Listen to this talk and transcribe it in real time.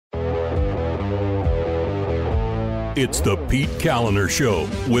It's the Pete Kaliner Show.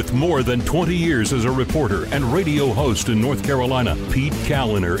 With more than 20 years as a reporter and radio host in North Carolina, Pete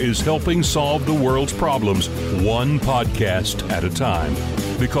Kaliner is helping solve the world's problems one podcast at a time.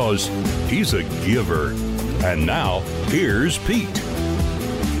 Because he's a giver. And now, here's Pete.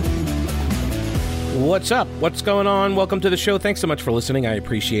 What's up? What's going on? Welcome to the show. Thanks so much for listening. I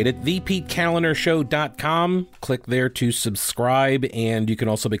appreciate it. ThePeteKalinershow.com. Click there to subscribe, and you can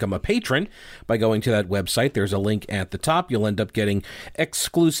also become a patron by going to that website. There's a link at the top. You'll end up getting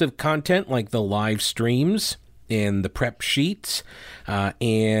exclusive content like the live streams and the prep sheets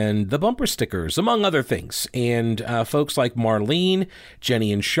and the bumper stickers, among other things. And folks like Marlene,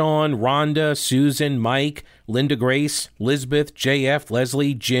 Jenny and Sean, Rhonda, Susan, Mike, Linda Grace, Lisbeth, JF,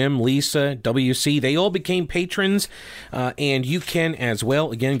 Leslie, Jim, Lisa, WC, they all became patrons, and you can as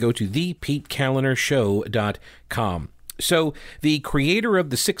well. Again, go to ThePeteKalinershow.com. So the creator of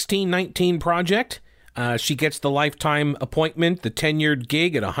the 1619 Project, she gets the lifetime appointment, the tenured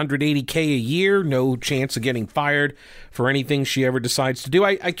gig at $180K a year, no chance of getting fired for anything she ever decides to do.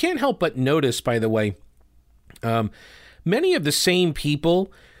 I can't help but notice, by the way, many of the same people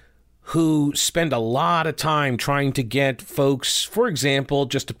who spend a lot of time trying to get folks, for example,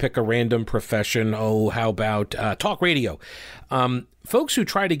 just to pick a random profession, how about talk radio? Folks who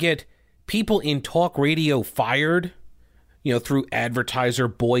try to get people in talk radio fired, through advertiser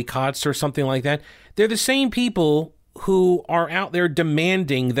boycotts or something like that, they're the same people who are out there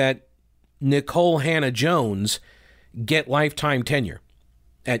demanding that Nicole Hannah-Jones get lifetime tenure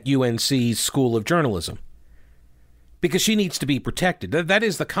at UNC's School of Journalism. Because she needs to be protected. That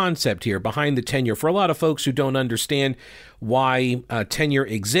is the concept here behind the tenure. For a lot of folks who don't understand why tenure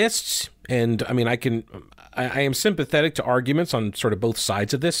exists, and I mean, I am sympathetic to arguments on sort of both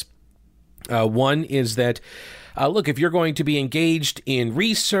sides of this. One is that, look, if you're going to be engaged in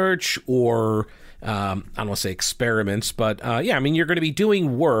research or, I don't want to say experiments, but you're going to be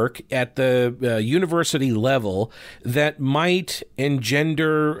doing work at the university level that might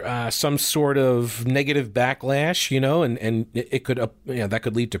engender some sort of negative backlash, and it could, that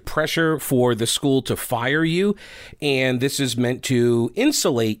could lead to pressure for the school to fire you. And this is meant to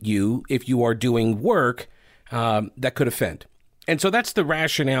insulate you if you are doing work that could offend. And so that's the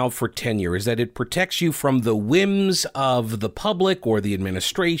rationale for tenure, is that it protects you from the whims of the public or the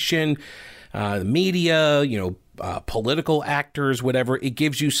administration, the media, political actors, whatever. It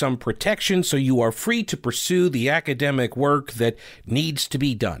gives you some protection so you are free to pursue the academic work that needs to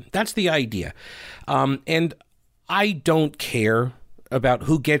be done. That's the idea. And I don't care about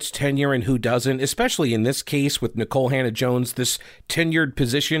who gets tenure and who doesn't, especially in this case with Nicole Hannah-Jones, this tenured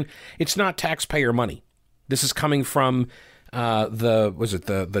position. It's not taxpayer money. This is coming from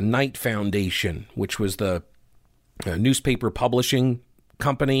the Knight Foundation, which was the newspaper publishing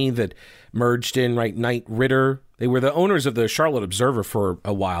company that merged in, right? Knight Ridder. They were the owners of the Charlotte Observer for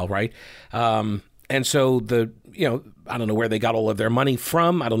a while, right? And so I don't know where they got all of their money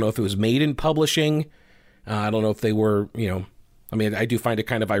from. I don't know if it was made in publishing. I don't know if they were, I do find it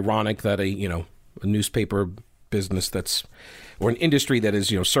kind of ironic that a newspaper business or an industry that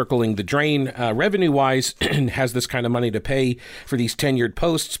is, circling the drain revenue-wise and has this kind of money to pay for these tenured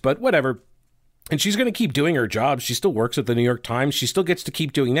posts, but whatever. And she's going to keep doing her job. She still works at the New York Times. She still gets to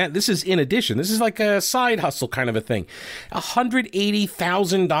keep doing that. This is in addition. This is like a side hustle kind of a thing.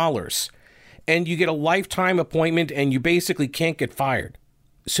 $180,000. And you get a lifetime appointment and you basically can't get fired.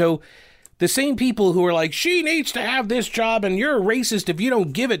 So the same people who are like, she needs to have this job and you're a racist if you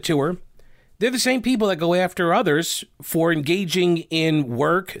don't give it to her, they're the same people that go after others for engaging in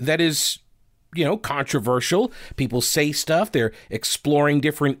work that is, controversial. People say stuff. They're exploring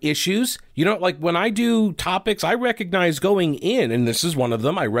different issues. Like when I do topics, I recognize going in, and this is one of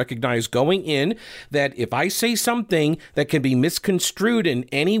them, I recognize going in that if I say something that can be misconstrued in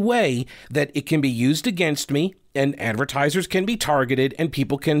any way, that it can be used against me and advertisers can be targeted and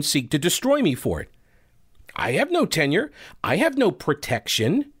people can seek to destroy me for it. I have no tenure. I have no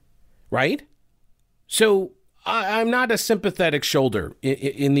protection, right? So I'm not a sympathetic shoulder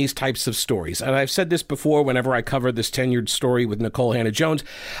in these types of stories. And I've said this before whenever I cover this tenured story with Nicole Hannah-Jones.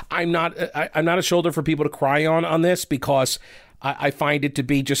 I'm not a shoulder for people to cry on this because I find it to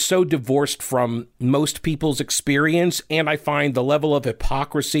be just so divorced from most people's experience. And I find the level of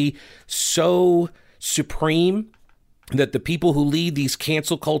hypocrisy so supreme that the people who lead these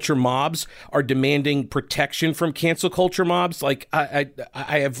cancel culture mobs are demanding protection from cancel culture mobs. Like, I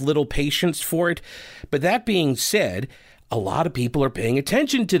have little patience for it. But that being said, a lot of people are paying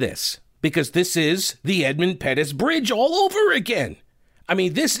attention to this because this is the Edmund Pettus Bridge all over again. I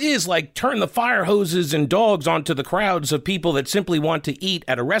mean, this is like turn the fire hoses and dogs onto the crowds of people that simply want to eat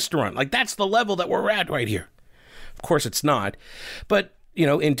at a restaurant. Like, that's the level that we're at right here. Of course it's not. But,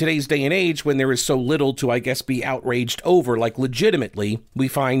 in today's day and age, when there is so little to, I guess, be outraged over, like legitimately, we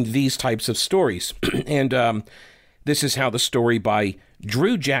find these types of stories. And this is how the story by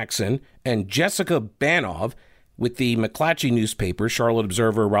Drew Jackson and Jessica Banov with the McClatchy newspaper, Charlotte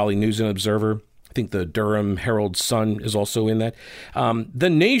Observer, Raleigh News and Observer. I think the Durham Herald Sun is also in that. The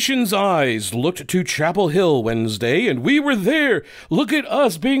nation's eyes looked to Chapel Hill Wednesday, and we were there. Look at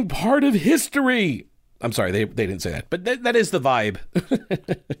us being part of history. I'm sorry, they didn't say that, but that is the vibe.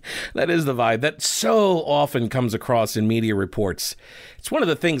 That is the vibe that so often comes across in media reports. It's one of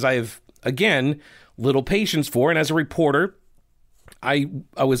the things I have, again, little patience for. And as a reporter, I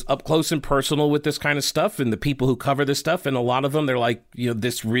was up close and personal with this kind of stuff and the people who cover this stuff. And a lot of them, they're like,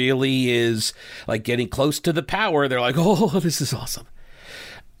 this really is like getting close to the power. They're like, oh, this is awesome.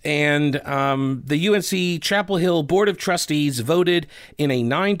 And the UNC Chapel Hill Board of Trustees voted in a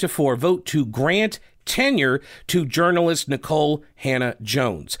 9-4 vote to grant tenure to journalist Nicole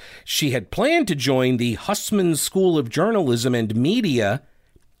Hannah-Jones. She had planned to join the Hussman School of Journalism and Media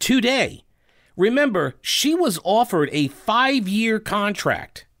today. Remember, she was offered a 5-year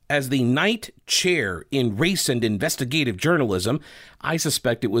contract as the Knight Chair in Race and Investigative Journalism. I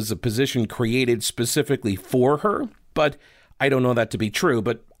suspect it was a position created specifically for her, but I don't know that to be true,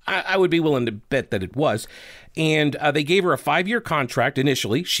 but I would be willing to bet that it was. And they gave her a 5-year contract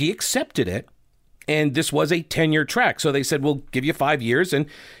initially. She accepted it. And this was a tenure track. So they said, we'll give you 5 years. And,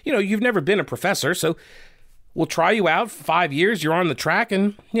 you've never been a professor. So we'll try you out for 5 years. You're on the track.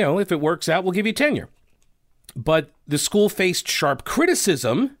 And, if it works out, we'll give you tenure. But the school faced sharp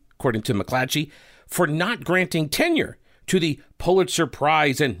criticism, according to McClatchy, for not granting tenure to the Pulitzer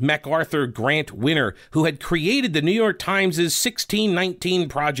Prize and MacArthur Grant winner who had created the New York Times' 1619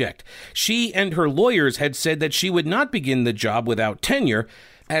 Project. She and her lawyers had said that she would not begin the job without tenure,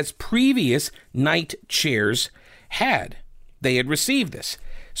 as previous Knight chairs had. They had received this.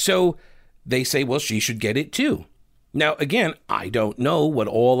 So they say, well, she should get it too. Now, again, I don't know what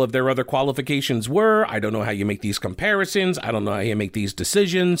all of their other qualifications were. I don't know how you make these comparisons. I don't know how you make these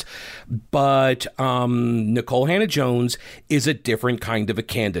decisions. But Nicole Hannah-Jones is a different kind of a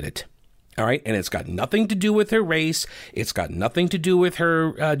candidate. All right. And it's got nothing to do with her race. It's got nothing to do with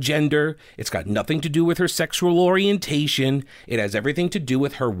her gender. It's got nothing to do with her sexual orientation. It has everything to do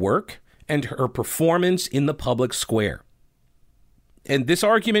with her work and her performance in the public square. And these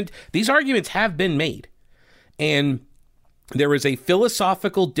arguments have been made. And there is a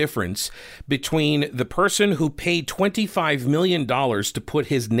philosophical difference between the person who paid $25 million to put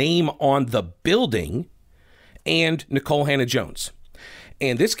his name on the building and Nicole Hannah-Jones.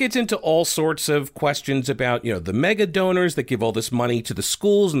 And this gets into all sorts of questions about, the mega donors that give all this money to the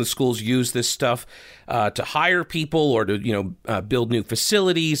schools, and the schools use this stuff to hire people or to, build new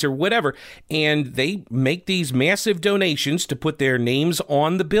facilities or whatever. And they make these massive donations to put their names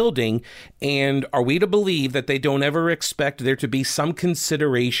on the building. And are we to believe that they don't ever expect there to be some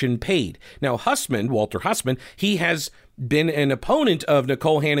consideration paid? Now, Walter Hussman, he has been an opponent of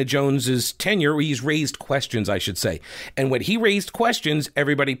Nicole Hannah-Jones's tenure. He's raised questions, I should say. And when he raised questions,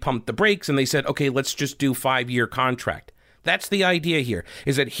 everybody pumped the brakes and they said, okay, let's just do 5-year contract. That's the idea here,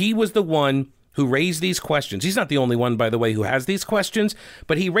 is that he was the one who raised these questions. He's not the only one, by the way, who has these questions,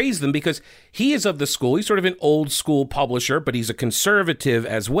 but he raised them because he is of the school. He's sort of an old school publisher, but he's a conservative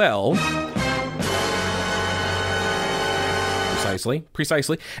as well.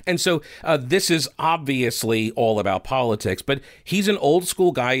 Precisely. And so this is obviously all about politics, but he's an old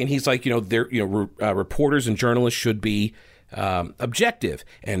school guy, and he's like, reporters and journalists should be objective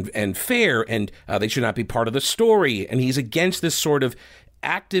and fair, and they should not be part of the story. And he's against this sort of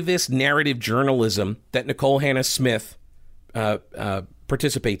activist narrative journalism that Nicole Hannah-Smith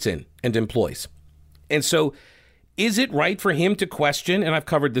participates in and employs. And so is it right for him to question, and I've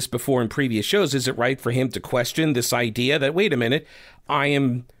covered this before in previous shows, is it right for him to question this idea that, wait a minute, I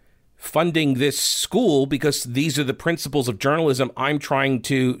am funding this school because these are the principles of journalism I'm trying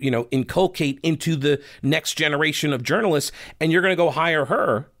to, inculcate into the next generation of journalists, and you're going to go hire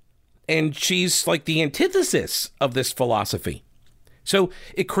her, and she's like the antithesis of this philosophy. So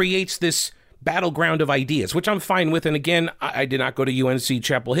it creates this battleground of ideas, which I'm fine with. And again, I did not go to UNC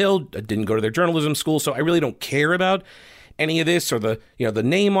Chapel Hill. I didn't go to their journalism school, so I really don't care about any of this or the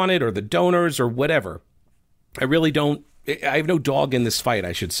name on it or the donors or whatever. I really don't. I have no dog in this fight,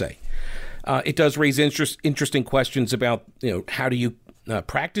 I should say. It does raise interesting questions about, how do you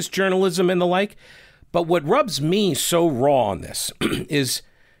practice journalism and the like. But what rubs me so raw on this is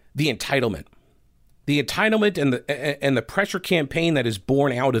the entitlement. The entitlement and the pressure campaign that is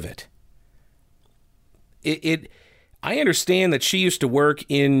born out of it. I understand that she worked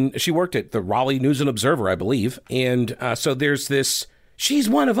at the Raleigh News and Observer, I believe. And so there's this, she's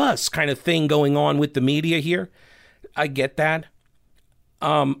one of us kind of thing going on with the media here. I get that.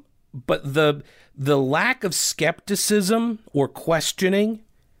 But the lack of skepticism or questioning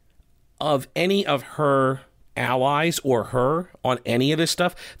of any of her allies or her on any of this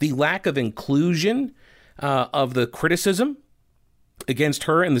stuff, the lack of inclusion of the criticism against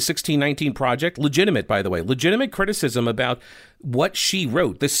her in the 1619 Project, legitimate, by the way, legitimate criticism about what she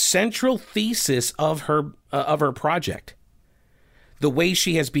wrote, the central thesis of her project, the way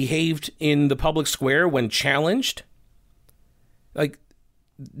she has behaved in the public square when challenged. Like,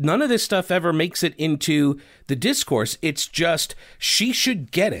 none of this stuff ever makes it into the discourse. It's just, she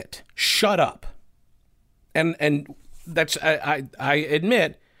should get it. Shut up. And that's, I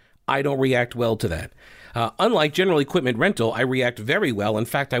admit, I don't react well to that. Unlike General Equipment Rental, I react very well. In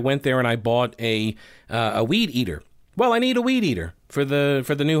fact, I went there and I bought a weed eater. Well, I need a weed eater for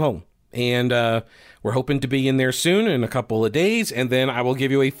the new home. And we're hoping to be in there soon in a couple of days. And then I will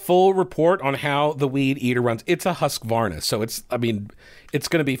give you a full report on how the weed eater runs. It's a Husqvarna. So it's going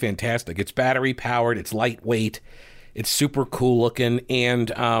to be fantastic. It's battery powered. It's lightweight. It's super cool looking.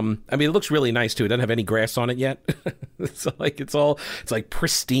 And it looks really nice too. It doesn't have any grass on it yet. So it's like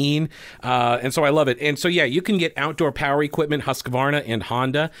pristine. And so I love it. And so, yeah, you can get outdoor power equipment, Husqvarna and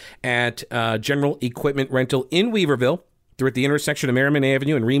Honda at General Equipment Rental in Weaverville. They're at the intersection of Merriman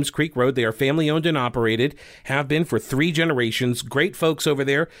Avenue and Reems Creek Road. They are family owned and operated, have been for 3 generations. Great folks over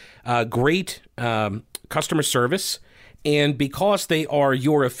there. Great customer service. And because they are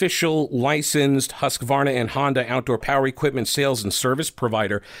your official licensed Husqvarna and Honda outdoor power equipment sales and service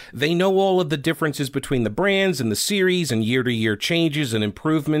provider, they know all of the differences between the brands and the series and year-to-year changes and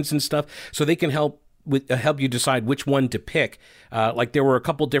improvements and stuff, so they can help you decide which one to pick. Like there were a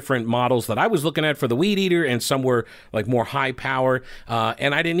couple different models that I was looking at for the weed eater, and some were like more high power,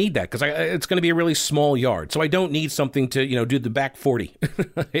 and I didn't need that because it's going to be a really small yard, so I don't need something to do the back 40.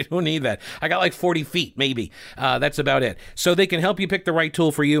 I don't need that. I got like 40 feet maybe. That's about it. So they can help you pick the right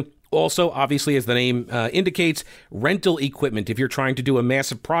tool for you. Also, obviously, as the name indicates, rental equipment. If you're trying to do a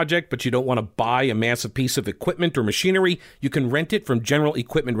massive project, but you don't want to buy a massive piece of equipment or machinery, you can rent it from General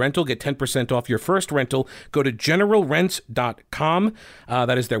Equipment Rental. Get 10% off your first rental. Go to generalrents.com.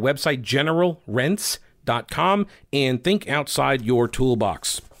 That is their website, generalrents.com, and think outside your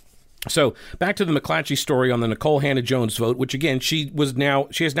toolbox. So back to the McClatchy story on the Nicole Hannah-Jones vote, which again, she has now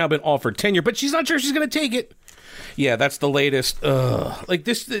been offered tenure, but she's not sure she's going to take it. Yeah, that's the latest.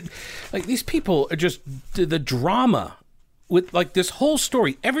 These people are just the drama with like this whole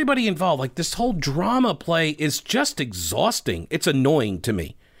story. Everybody involved, like this whole drama play is just exhausting. It's annoying to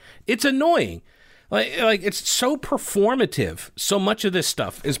me. It's annoying. Like it's so performative. So much of this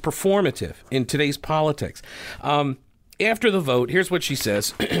stuff is performative in today's politics. After the vote, here's what she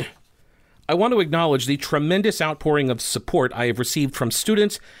says. I want to acknowledge the tremendous outpouring of support I have received from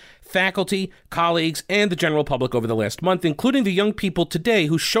students, faculty, colleagues, and the general public over the last month, including the young people today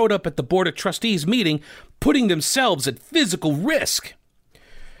who showed up at the Board of Trustees meeting, putting themselves at physical risk.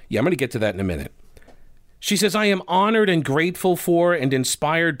 Yeah, I'm going to get to that in a minute. She says, I am honored and grateful for and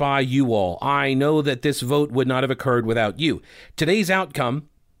inspired by you all. I know that this vote would not have occurred without you. Today's outcome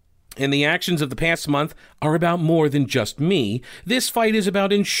and the actions of the past month are about more than just me. This fight is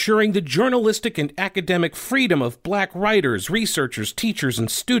about ensuring the journalistic and academic freedom of Black writers, researchers, teachers, and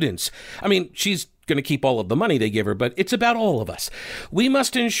students. I mean, she's going to keep all of the money they give her, but it's about all of us. We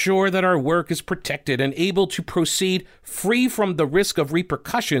must ensure that our work is protected and able to proceed free from the risk of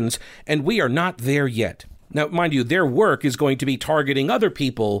repercussions, and we are not there yet. Now, mind you, their work is going to be targeting other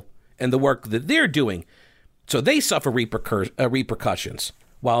people and the work that they're doing, so they suffer repercussions.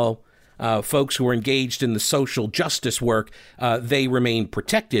 While folks who are engaged in the social justice work, they remain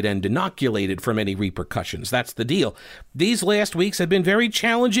protected and inoculated from any repercussions. That's the deal. These last weeks have been very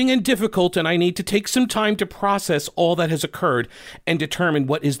challenging and difficult, and I need to take some time to process all that has occurred and determine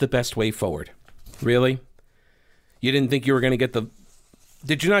what is the best way forward. Really? You didn't think you were going to get the...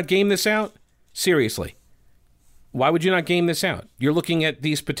 Did you not game this out? Seriously. Why would you not game this out? You're looking at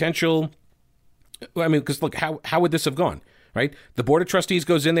these potential... I mean, because look, how would this have gone? Right? The Board of Trustees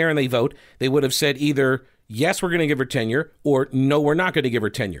goes in there and they vote. They would have said either, yes, we're going to give her tenure, or no, we're not going to give her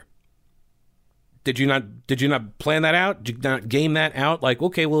tenure. Did you not plan that out? Did you not game that out? Like,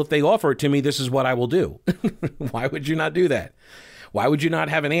 okay, well, if they offer it to me, this is what I will do. Why would you not do that? Why would you not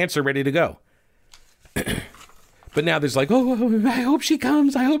have an answer ready to go? But now there's like, oh, I hope she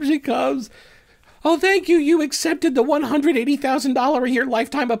comes. I hope she comes. Oh, thank you. You accepted the $180,000 a year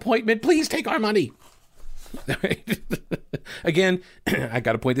lifetime appointment. Please take our money. Again, I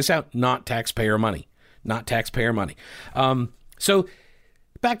got to point this out, not taxpayer money. not taxpayer money. So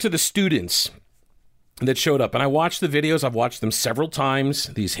back to the students that showed up, and I watched the videos. I've watched them several times,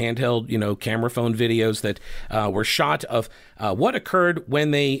 these handheld, camera phone videos that were shot of what occurred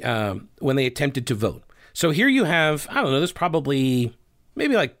when they attempted to vote. So here you have, I don't know, there's probably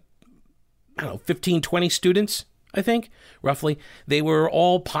maybe 15, 20 students, I think, roughly. They were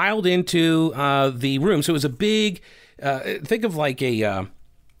all piled into the room. So it was a big, think of like a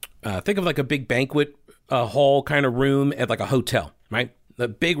big banquet hall kind of room at like a hotel, right? The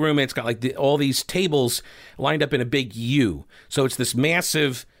big room, and it's got like all these tables lined up in a big U. So it's this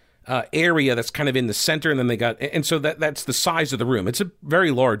massive area that's kind of in the center, and then and so that's the size of the room. It's a very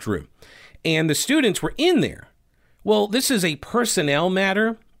large room. And the students were in there. Well, this is a personnel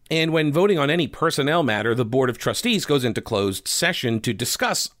matter, and when voting on any personnel matter, the Board of Trustees goes into closed session to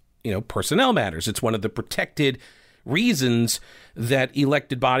discuss, personnel matters. It's one of the protected reasons that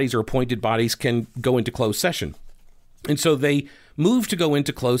elected bodies or appointed bodies can go into closed session. And so they moved to go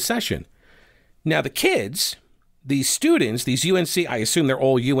into closed session. Now, the kids, these students, these UNC, I assume they're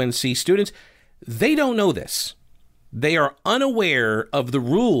all UNC students, they don't know this. They are unaware of the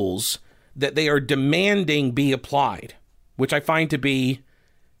rules that they are demanding be applied, which I find to be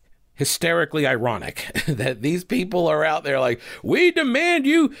hysterically ironic that these people are out there like, we demand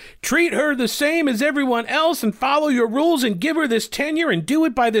you treat her the same as everyone else and follow your rules and give her this tenure and do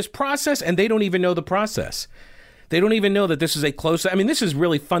it by this process. And they don't even know the process. They don't even know that this is this is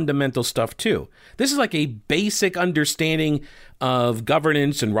really fundamental stuff too. This is like a basic understanding of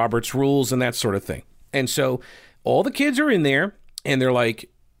governance and Robert's rules and that sort of thing. And so all the kids are in there and they're like,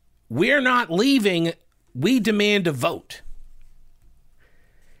 we're not leaving. We demand a vote.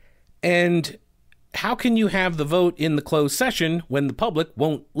 And how can you have the vote in the closed session when the public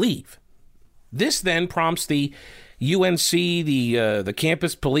won't leave? This then prompts the UNC, the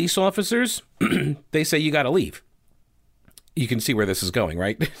campus police officers. They say you got to leave. You can see where this is going,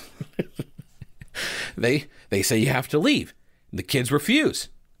 right? They say you have to leave. The kids refuse.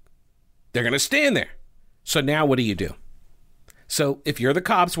 They're going to stand there. So now what do you do? So if you're the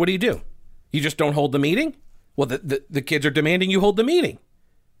cops, what do? You just don't hold the meeting? Well, the kids are demanding you hold the meeting.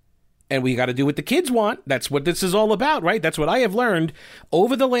 And we got to do what the kids want. That's what this is all about, right? That's what I have learned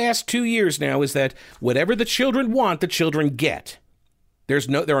over the last 2 years now is that whatever the children want, the children get.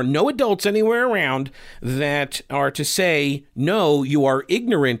 There are no adults anywhere around that are to say, no, you are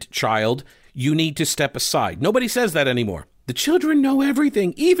ignorant, child. You need to step aside. Nobody says that anymore. The children know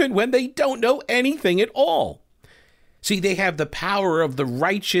everything, even when they don't know anything at all. See, they have the power of the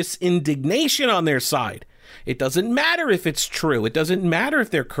righteous indignation on their side. It doesn't matter if it's true. It doesn't matter if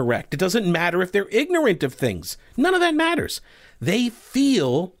they're correct. It doesn't matter if they're ignorant of things. None of that matters. They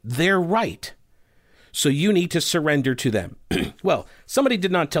feel they're right. So you need to surrender to them. Well, somebody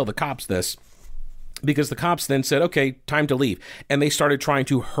did not tell the cops this because the cops then said, okay, time to leave. And they started trying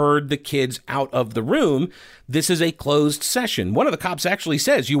to herd the kids out of the room. This is a closed session. One of the cops actually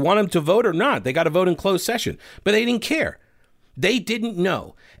says, you want them to vote or not? They got to vote in closed session. But they didn't care. They didn't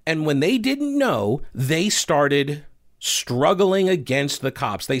know. And when they didn't know, they started struggling against the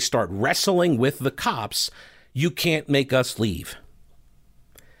cops. They start wrestling with the cops. You can't make us leave.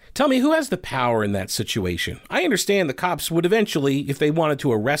 Tell me, who has the power in that situation? I understand the cops would eventually, if they wanted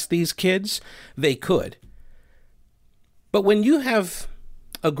to arrest these kids, they could. But when you have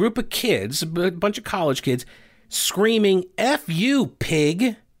a group of kids, a bunch of college kids, screaming, F you,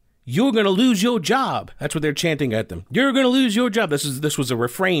 pig, you're going to lose your job. That's what they're chanting at them. You're going to lose your job. This was a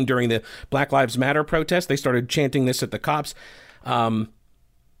refrain during the Black Lives Matter protest. They started chanting this at the cops. Who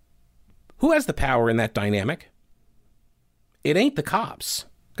has the power in that dynamic? It ain't the cops.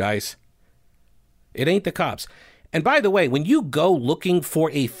 Guys, it ain't the cops. And by the way, when you go looking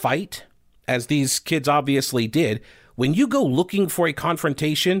for a fight, as these kids obviously did, when you go looking for a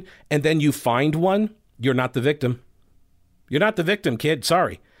confrontation and then you find one, you're not the victim. You're not the victim, kid.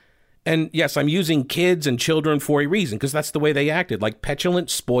 Sorry. And yes, I'm using kids and children for a reason, because that's the way they acted, like petulant,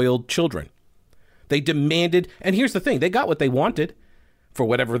 spoiled children. They demanded, and here's the thing, they got what they wanted. For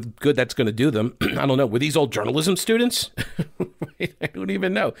whatever good that's going to do them. I don't know. Were these all journalism students? I don't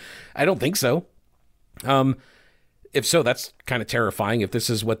even know. I don't think so. If so, that's kind of terrifying if this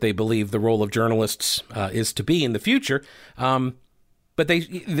is what they believe the role of journalists is to be in the future. But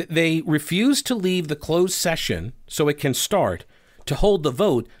they refuse to leave the closed session so it can start to hold the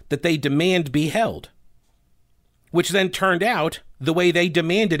vote that they demand be held, which then turned out the way they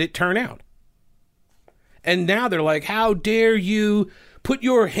demanded it turn out. And now they're like, how dare you put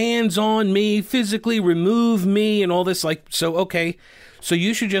your hands on me, physically remove me, and all this. Okay, so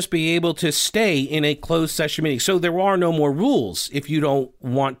you should just be able to stay in a closed session meeting. So there are no more rules if you don't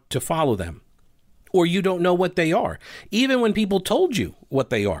want to follow them. or you don't know what they are, even when people told you what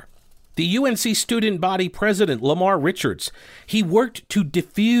they are. The UNC student body president, Lamar Richards, he worked to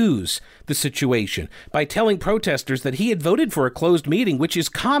diffuse the situation by telling protesters that he had voted for a closed meeting, which is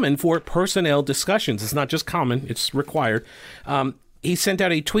common for personnel discussions. It's not just common, it's required. He sent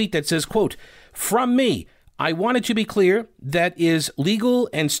out a tweet that says, quote, "From me, I wanted to be clear that is legal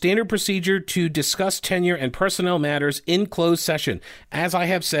and standard procedure to discuss tenure and personnel matters in closed session. As I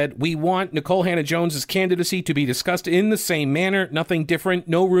have said, we want Nicole Hannah-Jones's candidacy to be discussed in the same manner, nothing different,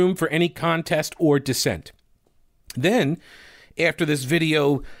 no room for any contest or dissent." Then, after this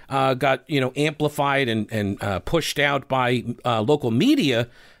video got amplified and pushed out by local media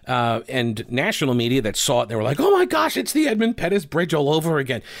and national media that saw it, they were like, "Oh my gosh, it's the Edmund Pettus Bridge all over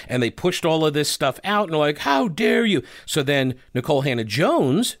again." And they pushed all of this stuff out and were like, "How dare you?" So then Nicole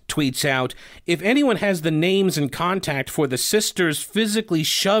Hannah-Jones tweets out, "If anyone has the names and contact for the sisters physically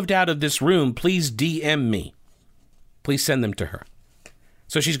shoved out of this room, please DM me. Please send them to her."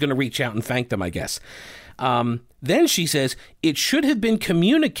 So she's going to reach out and thank them, I guess. Then she says, "It should have been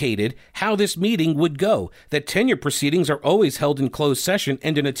communicated how this meeting would go, that tenure proceedings are always held in closed session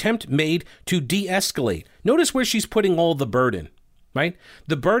and an attempt made to de-escalate." Notice where she's putting all the burden, right?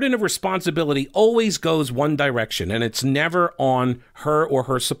 The burden of responsibility always goes one direction, and it's never on her or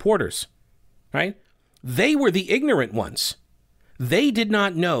her supporters, right? They were the ignorant ones. They did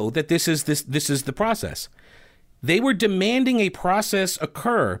not know that this is the process. They were demanding a process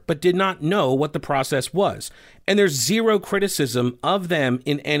occur, but did not know what the process was. And there's zero criticism of them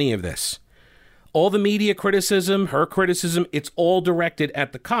in any of this. All the media criticism, her criticism, it's all directed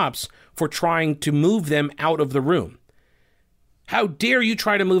at the cops for trying to move them out of the room. How dare you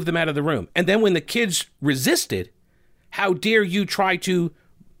try to move them out of the room? And then when the kids resisted, how dare you try to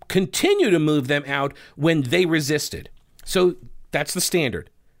continue to move them out when they resisted? So that's the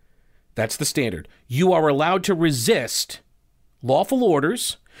standard. That's the standard. You are allowed to resist lawful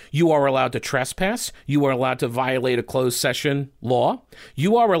orders. You are allowed to trespass. You are allowed to violate a closed session law.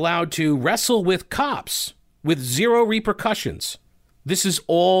 You are allowed to wrestle with cops with zero repercussions. This is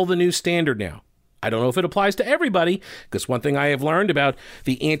all the new standard now. I don't know if it applies to everybody, because one thing I have learned about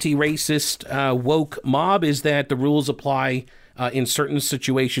the anti-racist woke mob is that the rules apply in certain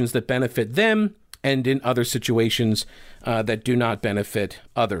situations that benefit them and in other situations that do not benefit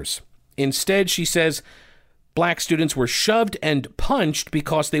others. Instead, she says, black students were shoved and punched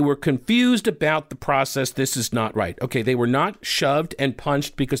because they were confused about the process. This is not right. Okay, they were not shoved and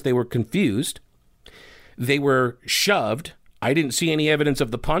punched because they were confused. They were shoved. I didn't see any evidence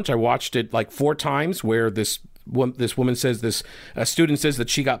of the punch. I watched it like 4 times where this woman says, this student says that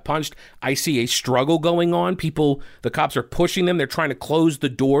she got punched. I see a struggle going on. The cops are pushing them. They're trying to close the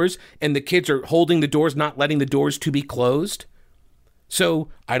doors, and the kids are holding the doors, not letting the doors to be closed. So,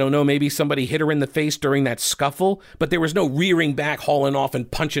 I don't know, maybe somebody hit her in the face during that scuffle, but there was no rearing back, hauling off, and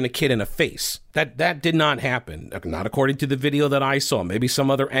punching a kid in the face. That did not happen, not according to the video that I saw. Maybe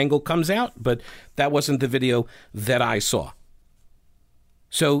some other angle comes out, but that wasn't the video that I saw.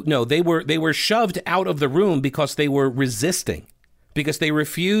 So, no, they were shoved out of the room because they were resisting, because they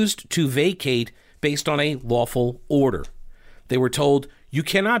refused to vacate based on a lawful order. They were told, "You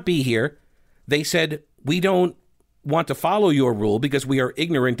cannot be here." They said, "We don't want to follow your rule because we are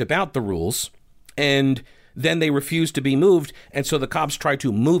ignorant about the rules." And then they refused to be moved, and so the cops tried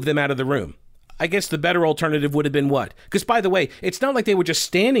to move them out of the room. I guess the better alternative would have been what? Because, by the way, it's not like they were just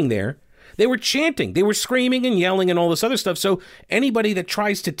standing there. They were chanting. They were screaming and yelling and all this other stuff. So anybody that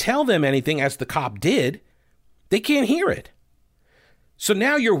tries to tell them anything, as the cop did, they can't hear it. So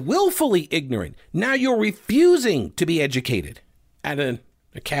now you're willfully ignorant. Now you're refusing to be educated at an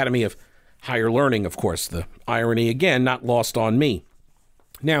academy of higher learning, of course. The irony, again, not lost on me.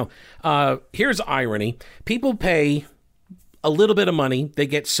 Now, here's irony. People pay a little bit of money. They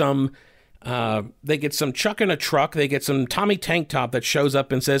get some chuck in a truck. They get some Tommy tank top that shows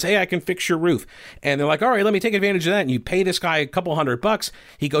up and says, "Hey, I can fix your roof." And they're like, "All right, let me take advantage of that." And you pay this guy a couple $100.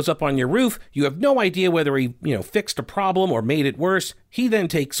 He goes up on your roof. You have no idea whether he, fixed a problem or made it worse. He then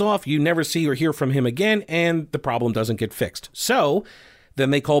takes off. You never see or hear from him again, and the problem doesn't get fixed. So then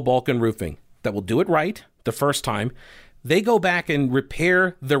they call Balkan Roofing. That will do it right the first time. They go back and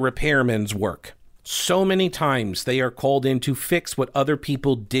repair the repairman's work. So many times they are called in to fix what other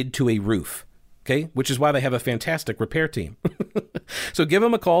people did to a roof, okay? Which is why they have a fantastic repair team. So give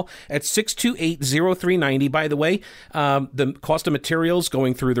them a call at 628-0390. By the way, the cost of materials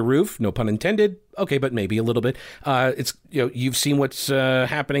going through the roof, no pun intended, okay, but maybe a little bit. You've seen what's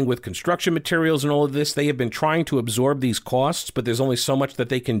happening with construction materials and all of this. They have been trying to absorb these costs, but there's only so much that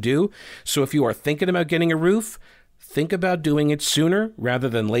they can do. So if you are thinking about getting a roof, think about doing it sooner rather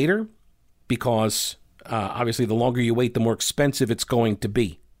than later, because obviously the longer you wait, the more expensive it's going to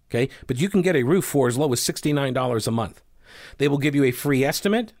be. Okay, but you can get a roof for as low as $69 a month. They will give you a free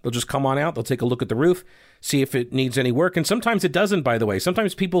estimate. They'll just come on out. They'll take a look at the roof, see if it needs any work. And sometimes it doesn't, by the way.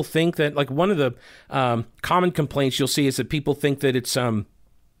 Sometimes people think that, like, one of the common complaints you'll see is that people think that it's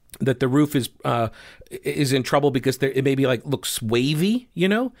that the roof is in trouble because it maybe like looks wavy,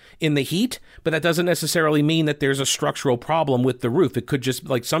 in the heat, but that doesn't necessarily mean that there's a structural problem with the roof. It could just,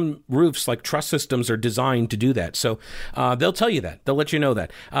 like, some roofs, like truss systems, are designed to do that. So they'll tell you that. They'll let you know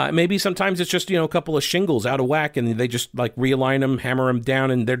that. Maybe sometimes it's just, a couple of shingles out of whack, and they just like realign them, hammer them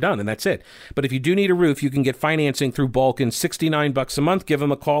down, and they're done, and that's it. But if you do need a roof, you can get financing through Balkan, $69 a month. Give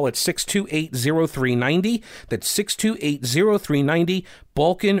them a call at 628-0390. That's 628-0390.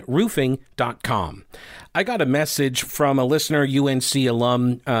 BalkanRoofing.com. I got a message from a listener, UNC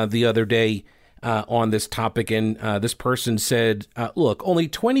alum, the other day on this topic, and this person said, look, only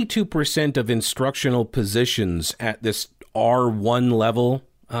 22% of instructional positions at this R1 level,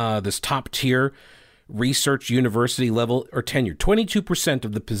 this top tier research university level, are tenured. 22%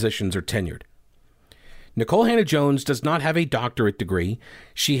 of the positions are tenured. Nicole Hannah-Jones does not have a doctorate degree.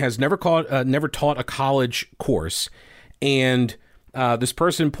 She has never taught a college course, and this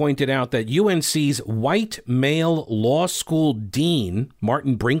person pointed out that UNC's white male law school dean,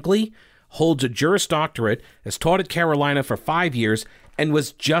 Martin Brinkley, holds a Juris Doctorate, has taught at Carolina for 5 years, and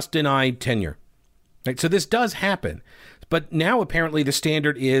was just denied tenure. Right, so this does happen. But now apparently the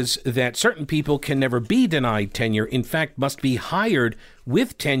standard is that certain people can never be denied tenure, in fact, must be hired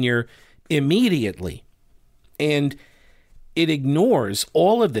with tenure immediately. And it ignores,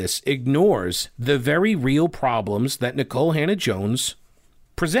 all of this ignores the very real problems that Nicole Hannah-Jones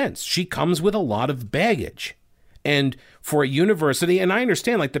presents. She comes with a lot of baggage. And for a university, and I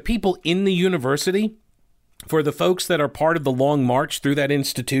understand, like, the people in the university, for the folks that are part of the long march through that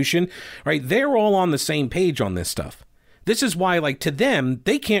institution, right, they're all on the same page on this stuff. This is why, like, to them,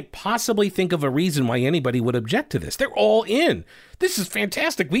 they can't possibly think of a reason why anybody would object to this. They're all in. This is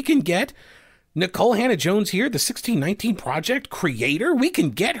fantastic. We can get Nicole Hannah-Jones here, the 1619 Project creator. We can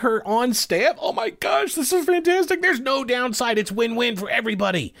get her on staff. Oh my gosh, this is fantastic. There's no downside. It's win-win for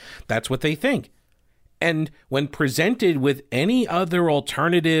everybody. That's what they think. And when presented with any other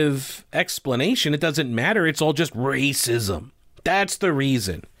alternative explanation, it doesn't matter. It's all just racism. That's the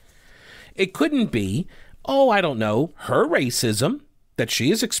reason. It couldn't be, I don't know, her racism that she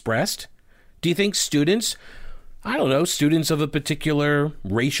has expressed. Do you think students of a particular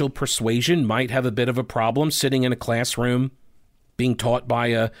racial persuasion might have a bit of a problem sitting in a classroom being taught by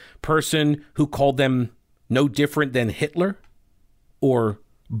a person who called them no different than Hitler or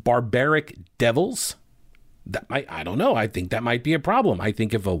barbaric devils? I don't know. I think that might be a problem. I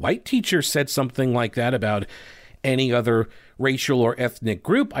think if a white teacher said something like that about any other racial or ethnic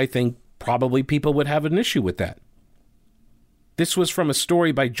group, I think probably people would have an issue with that. This was from a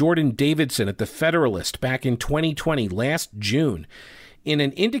story by Jordan Davidson at The Federalist back in 2020, last June. In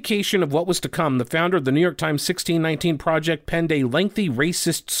an indication of what was to come, the founder of the New York Times 1619 Project penned a lengthy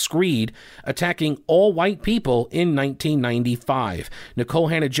racist screed attacking all white people in 1995. Nicole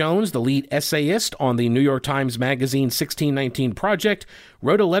Hannah-Jones, the lead essayist on the New York Times Magazine 1619 Project,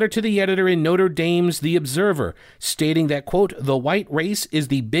 wrote a letter to the editor in Notre Dame's The Observer, stating that, quote, "The white race is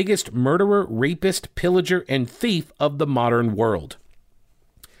the biggest murderer, rapist, pillager, and thief of the modern world."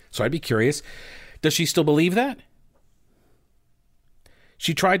 So I'd be curious, does she still believe that?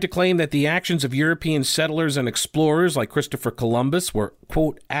 She tried to claim that the actions of European settlers and explorers like Christopher Columbus were,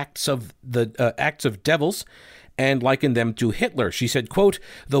 quote, acts of devils, and likened them to Hitler. She said, quote,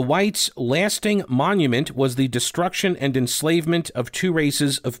 "The whites' lasting monument was the destruction and enslavement of two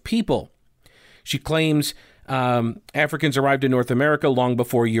races of people." She claims Africans arrived in North America long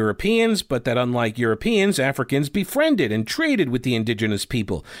before Europeans, but that unlike Europeans, Africans befriended and traded with the indigenous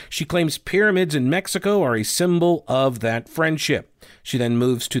people. She claims pyramids in Mexico are a symbol of that friendship. She then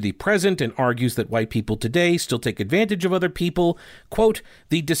moves to the present and argues that white people today still take advantage of other people. Quote,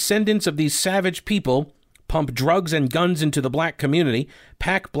 "The descendants of these savage people pump drugs and guns into the black community,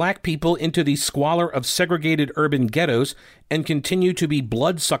 pack black people into the squalor of segregated urban ghettos, and continue to be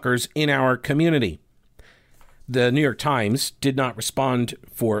bloodsuckers in our community." The New York Times did not respond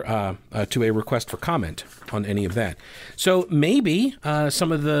to a request for comment on any of that. So maybe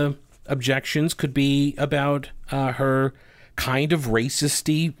some of the objections could be about her kind of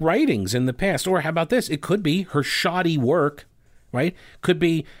racist-y writings in the past. Or how about this? It could be her shoddy work, right? Could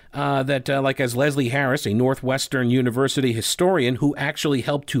be that, like as Leslie Harris, a Northwestern University historian who actually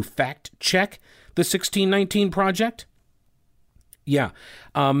helped to fact-check the 1619 Project. Yeah.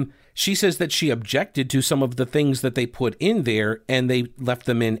 She says that she objected to some of the things that they put in there, and they left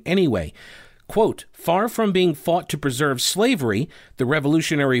them in anyway. Quote, far from being fought to preserve slavery, the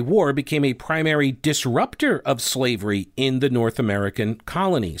Revolutionary War became a primary disruptor of slavery in the North American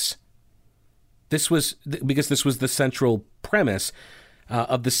colonies. This was because this was the central premise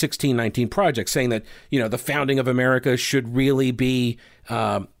of the 1619 Project, saying that, the founding of America should really be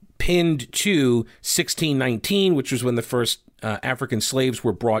pinned to 1619, which was when the first African slaves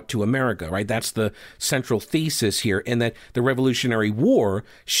were brought to America, right? That's the central thesis here. And that the Revolutionary War,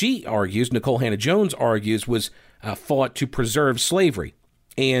 she argues, Nicole Hannah-Jones argues, was fought to preserve slavery.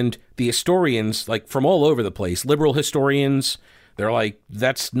 And the historians, like from all over the place, liberal historians, they're like,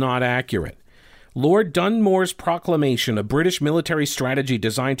 that's not accurate. Lord Dunmore's proclamation, a British military strategy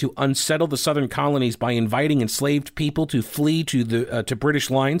designed to unsettle the southern colonies by inviting enslaved people to flee to British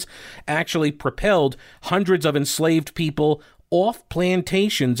lines, actually propelled hundreds of enslaved people off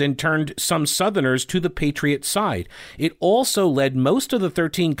plantations and turned some Southerners to the Patriot side. It also led most of the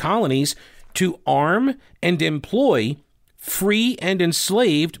 13 colonies to arm and employ free and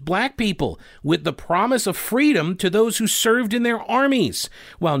enslaved black people, with the promise of freedom to those who served in their armies.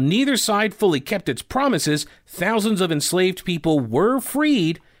 While neither side fully kept its promises, thousands of enslaved people were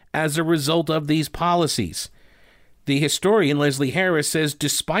freed as a result of these policies. The historian Leslie Harris says,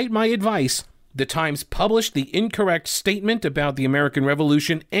 despite my advice, the Times published the incorrect statement about the American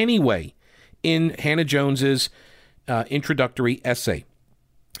Revolution anyway in Hannah-Jones's introductory essay.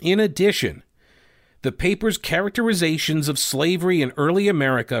 In addition, the paper's characterizations of slavery in early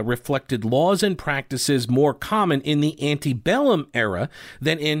America reflected laws and practices more common in the antebellum era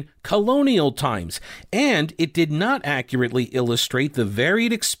than in colonial times, and it did not accurately illustrate the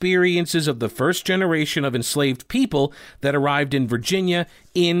varied experiences of the first generation of enslaved people that arrived in Virginia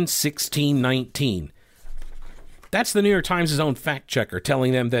in 1619. That's the New York Times' own fact checker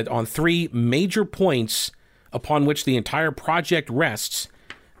telling them that on 3 major points upon which the entire project rests,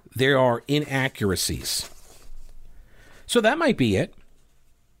 there are inaccuracies. So that might be it,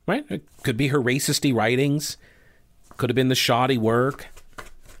 right? It could be her racisty writings. Could have been the shoddy work.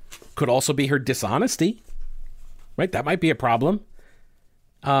 Could also be her dishonesty, right? That might be a problem.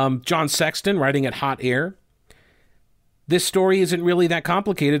 John Sexton writing at Hot Air. This story isn't really that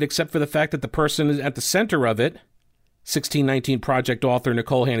complicated except for the fact that the person at the center of it, 1619 Project author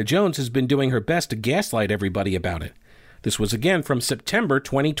Nicole Hannah-Jones, has been doing her best to gaslight everybody about it. This was again from September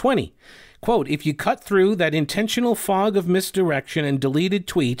 2020. Quote, if you cut through that intentional fog of misdirection and deleted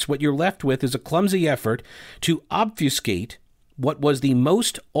tweets, what you're left with is a clumsy effort to obfuscate what was the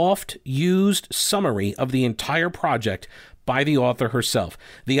most oft-used summary of the entire project by the author herself.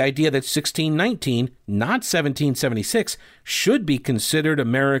 The idea that 1619, not 1776, should be considered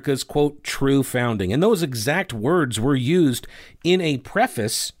America's, quote, true founding. And those exact words were used in a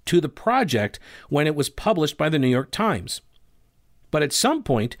preface to the project when it was published by the New York Times. But at some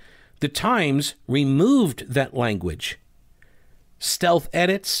point, the Times removed that language. Stealth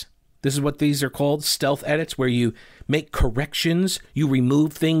edits. This is what these are called, stealth edits, where you make corrections. You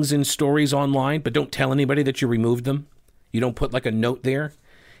remove things in stories online, but don't tell anybody that you removed them. You don't put like a note there.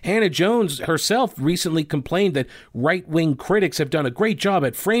 Hannah-Jones herself recently complained that right-wing critics have done a great job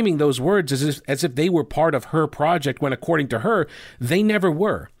at framing those words as if they were part of her project, when according to her, they never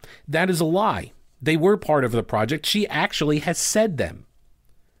were. That is a lie. They were part of the project. She actually has said them.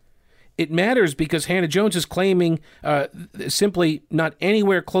 It matters because Hannah-Jones is claiming simply not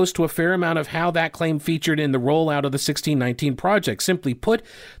anywhere close to a fair amount of how that claim featured in the rollout of the 1619 Project. Simply put,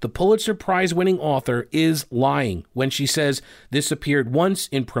 the Pulitzer Prize-winning author is lying when she says this appeared once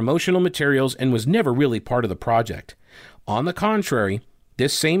in promotional materials and was never really part of the project. On the contrary,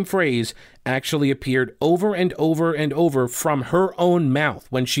 this same phrase actually appeared over and over and over from her own mouth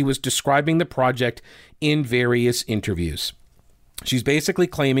when she was describing the project in various interviews. She's basically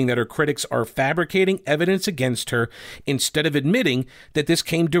claiming that her critics are fabricating evidence against her instead of admitting that this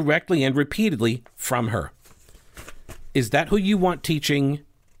came directly and repeatedly from her. Is that who you want teaching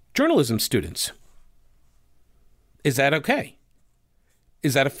journalism students? Is that okay?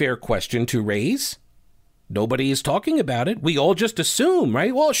 Is that a fair question to raise? Nobody is talking about it. We all just assume,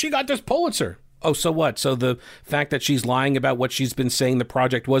 right? Well, she got this Pulitzer. Oh, so what? So the fact that she's lying about what she's been saying the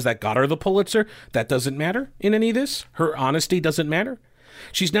project was that got her the Pulitzer, that doesn't matter in any of this? Her honesty doesn't matter?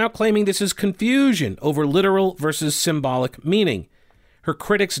 She's now claiming this is confusion over literal versus symbolic meaning. Her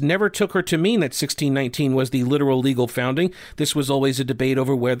critics never took her to mean that 1619 was the literal legal founding. This was always a debate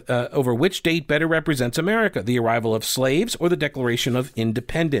over which date better represents America, the arrival of slaves or the Declaration of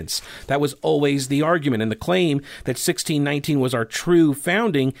Independence. That was always the argument. And the claim that 1619 was our true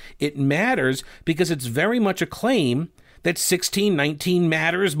founding, it matters because it's very much a claim that 1619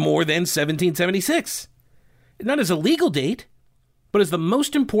 matters more than 1776. Not as a legal date, but as the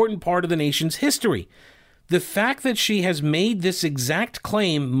most important part of the nation's history. The fact that she has made this exact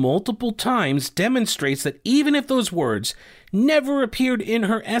claim multiple times demonstrates that even if those words never appeared in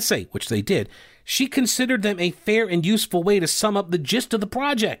her essay, which they did, she considered them a fair and useful way to sum up the gist of the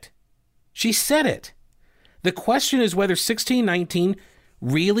project. She said it. The question is whether 1619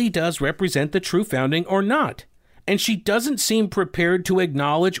 really does represent the true founding or not, and she doesn't seem prepared to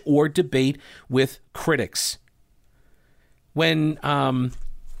acknowledge or debate with critics. When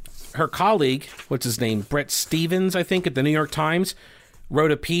her colleague, what's his name, Brett Stevens, I think, at the New York Times,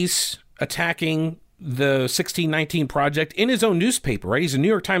 wrote a piece attacking the 1619 Project in his own newspaper, right? He's a New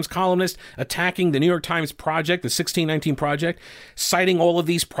York Times columnist attacking the New York Times Project, the 1619 Project, citing all of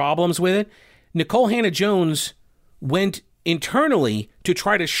these problems with it. Nicole Hannah-Jones went internally to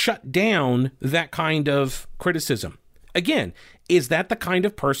try to shut down that kind of criticism. Again, is that the kind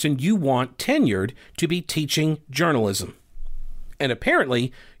of person you want tenured to be teaching journalism? And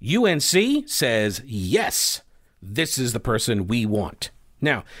apparently, UNC says, yes, this is the person we want.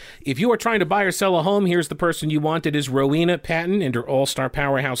 Now, if you are trying to buy or sell a home, here's the person you want. It is Rowena Patton and her all-star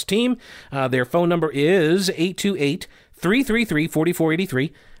powerhouse team. Their phone number is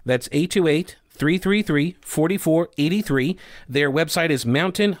 828-333-4483. That's 828-333-4483. Their website is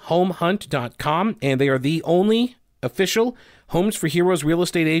mountainhomehunt.com, and they are the only official Homes for Heroes real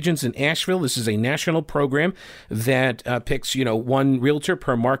estate agents in Asheville. This is a national program that picks, one realtor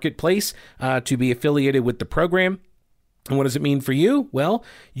per marketplace to be affiliated with the program. And what does it mean for you? Well,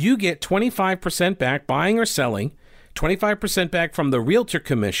 you get 25% back buying or selling, 25% back from the realtor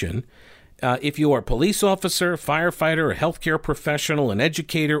commission. If you are a police officer, firefighter, a healthcare professional, an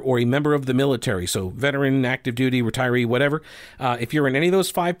educator, or a member of the military, so veteran, active duty, retiree, whatever, if you're in any of those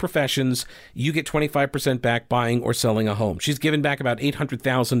 5 professions, you get 25% back buying or selling a home. She's given back about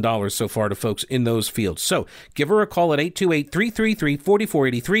 $800,000 so far to folks in those fields. So give her a call at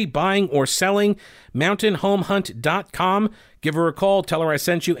 828-333-4483, buying or selling, mountainhomehunt.com. Give her a call, tell her I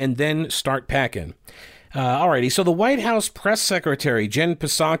sent you, and then start packing. Alrighty, so the White House press secretary, Jen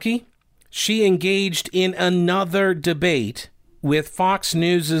Psaki, she engaged in another debate with Fox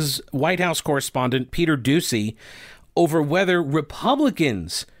News' White House correspondent, Peter Doocy, over whether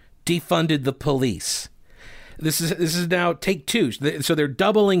Republicans defunded the police. This is now take 2. So they're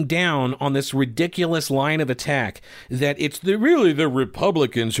doubling down on this ridiculous line of attack that it's really the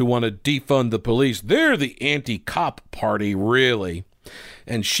Republicans who want to defund the police. They're the anti-cop party, really.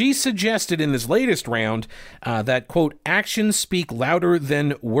 And she suggested in this latest round that, quote, actions speak louder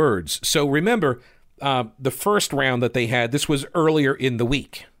than words. So remember, the first round that they had, this was earlier in the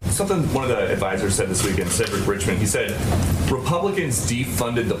week. Something one of the advisors said this weekend, Cedric Richmond, he said, Republicans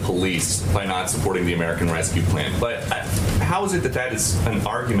defunded the police by not supporting the American Rescue Plan. But how is it that is an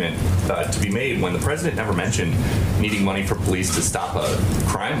argument to be made when the president never mentioned needing money for police to stop a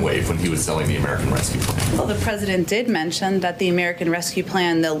crime wave when he was selling the American Rescue Plan? Well, the president did mention that the American Rescue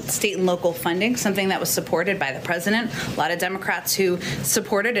Plan, the state and local funding, something that was supported by the president, a lot of Democrats who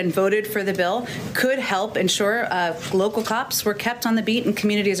supported and voted for the bill, could help ensure local cops were kept on the beat in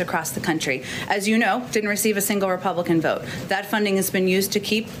communities across the country. As you know, didn't receive a single Republican vote. That funding has been used to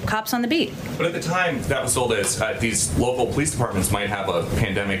keep cops on the beat. But at the time, that was sold as these local police departments might have a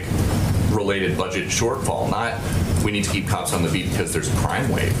pandemic-related budget shortfall, not we need to keep cops on the beat because there's a crime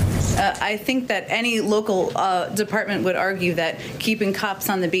wave. I think that any local department would argue that keeping cops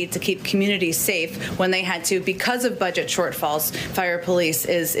on the beat to keep communities safe when they had to, because of budget shortfalls, fire police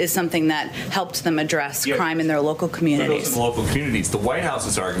is something that helped them address crime in their local communities. For those in the local communities, the White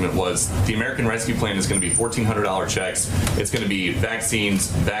House's argument was the American Rescue Plan is going to be $1,400 checks. It's going to be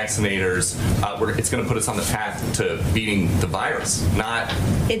vaccines, vaccinators. It's going to put us on the path to beating the virus.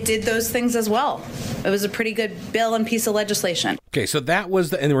 It did those things as well. It was a pretty good bill and piece of legislation. Okay, so that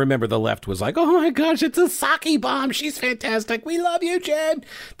was and remember the left was like, oh my gosh, it's a Psaki bomb. She's fantastic. We love you, Jen.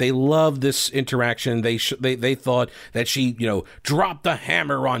 They loved this interaction. They thought that she, dropped the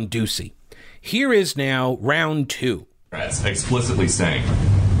hammer on Doocy. Here is now round 2. Explicitly saying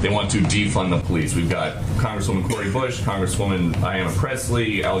they want to defund the police. We've got Congresswoman Cori Bush, Congresswoman Ayanna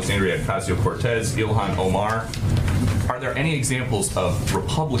Pressley, Alexandria Ocasio-Cortez, Ilhan Omar. Are there any examples of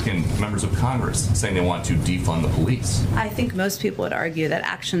Republican members of Congress saying they want to defund the police? I think most people would argue that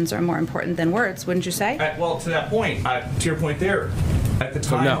actions are more important than words, wouldn't you say? Well, to that point, to your point there, at the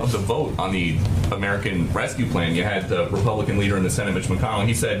time of the vote on the American Rescue Plan, you had the Republican leader in the Senate, Mitch McConnell.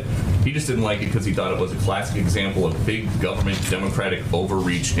 He said he just didn't like it because he thought it was a classic example of big government Democratic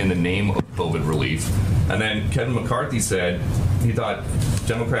overreach in the name of COVID relief. And then Kevin McCarthy said he thought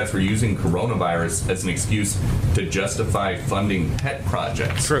Democrats were using coronavirus as an excuse to justify funding pet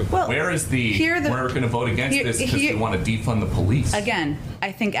projects. True. Well, we're going to vote against this because we want to defund the police. Again,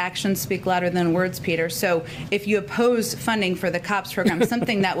 I think actions speak louder than words, Peter. So if you oppose funding for the COPS program,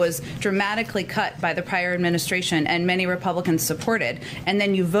 something that was dramatically cut by the prior administration and many Republicans supported, and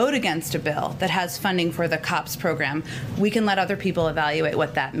then you vote against a bill that has funding for the COPS program, we can let other people evaluate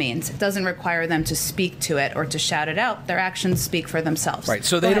what that means. It doesn't require them to speak to it or to shout it out. Their actions speak for themselves. Right.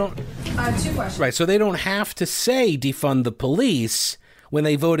 So they don't. Two questions. Right. So they don't have to say defund the police when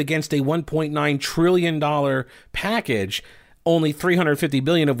they vote against a $1.9 trillion package, only $350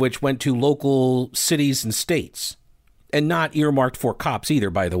 billion of which went to local cities and states, and not earmarked for cops either,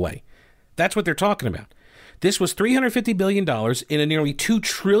 by the way. That's what they're talking about. This was $350 billion in a nearly $2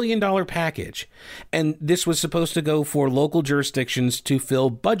 trillion package, and this was supposed to go for local jurisdictions to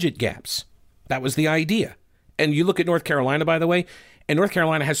fill budget gaps. That was the idea. And you look at North Carolina, by the way, and North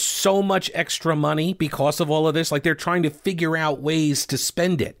Carolina has so much extra money because of all of this. Like, they're trying to figure out ways to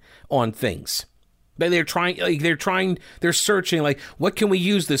spend it on things. They're searching, like, what can we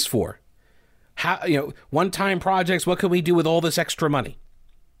use this for? How, one-time projects, what can we do with all this extra money?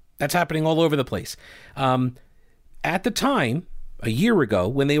 That's happening all over the place. At the time, a year ago,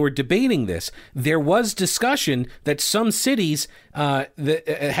 when they were debating this, there was discussion that some cities that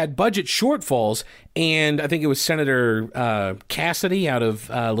had budget shortfalls, and I think it was Senator Cassidy out of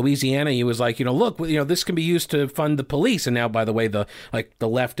Louisiana. He was like, look, this can be used to fund the police. And now, by the way, the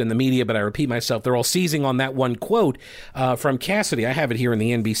left and the media, but I repeat myself, they're all seizing on that one quote from Cassidy. I have it here in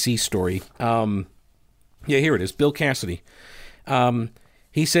the NBC story. Here it is. Bill Cassidy.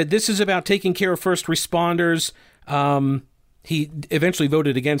 He said, this is about taking care of first responders. He eventually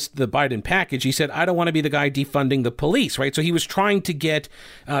voted against the Biden package. He said, I don't want to be the guy defunding the police, right? So he was trying to get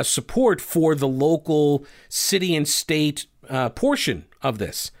support for the local city and state portion of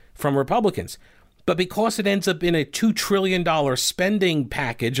this from Republicans. But because it ends up in a $2 trillion spending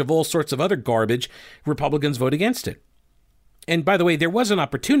package of all sorts of other garbage, Republicans vote against it. And by the way, there was an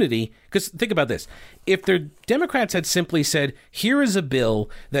opportunity, because think about this. If the Democrats had simply said, here is a bill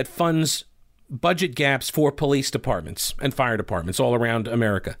that funds budget gaps for police departments and fire departments all around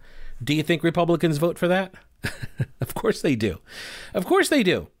America, do you think Republicans vote for that? Of course they do. Of course they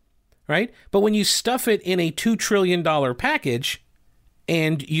do, right? But when you stuff it in a $2 trillion package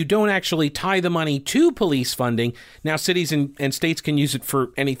and you don't actually tie the money to police funding, now cities and states can use it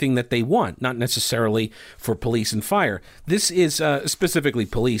for anything that they want, not necessarily for police and fire. This is specifically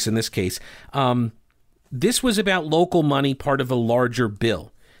police in this case. This was about local money, part of a larger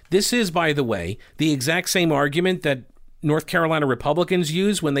bill. This is, by the way, the exact same argument that North Carolina Republicans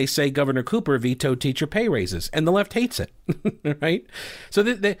use when they say Governor Cooper vetoed teacher pay raises, and the left hates it, right? So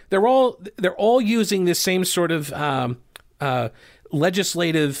they're all using this same sort of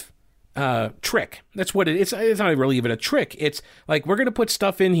legislative trick. That's what it is. It's not really even a trick. It's like, we're going to put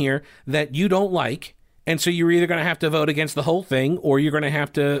stuff in here that you don't like, and so you're either going to have to vote against the whole thing, or you're going to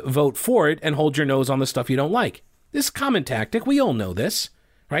have to vote for it and hold your nose on the stuff you don't like. This is a common tactic. We all know this.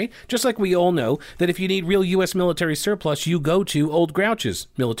 Right? Just like we all know that if you need real U.S. military surplus, you go to Old Grouch's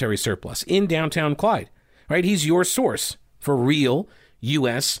military surplus in downtown Clyde. Right? He's your source for real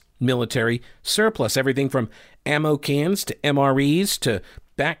U.S. military surplus. Everything from ammo cans to MREs to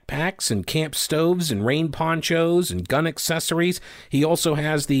backpacks and camp stoves and rain ponchos and gun accessories. He also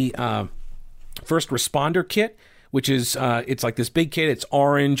has the first responder kit, which is, it's like this big kit. It's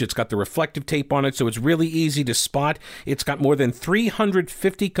orange. It's got the reflective tape on it, so it's really easy to spot. It's got more than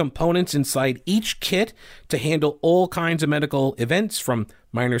 350 components inside each kit to handle all kinds of medical events, from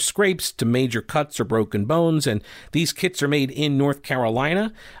minor scrapes to major cuts or broken bones. And these kits are made in North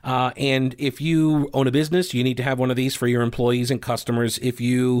Carolina. And if you own a business, you need to have one of these for your employees and customers. If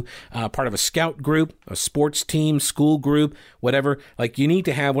you are part of a scout group, a sports team, school group, whatever, like, you need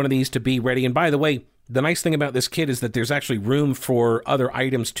to have one of these to be ready. And by the way, the nice thing about this kit is that there's actually room for other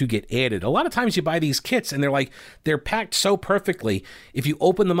items to get added. A lot of times you buy these kits and they're packed so perfectly. If you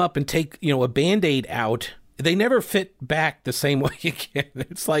open them up and take, a Band-Aid out, they never fit back the same way you can.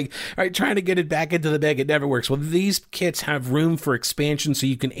 It's like, all right, trying to get it back into the bag, it never works. Well, these kits have room for expansion, so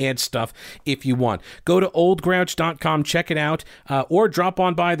you can add stuff if you want. Go to oldgrouch.com, check it out, or drop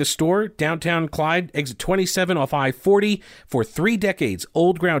on by the store, downtown Clyde, exit 27 off I-40. For 3 decades,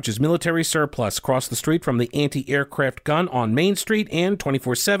 Old Grouch's military surplus across the street from the anti-aircraft gun on Main Street, and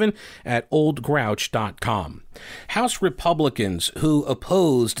 24/7 at oldgrouch.com. House Republicans who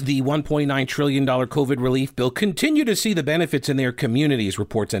opposed the $1.9 trillion COVID relief bill continue to see the benefits in their communities,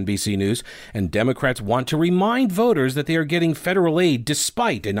 reports NBC News, and Democrats want to remind voters that they are getting federal aid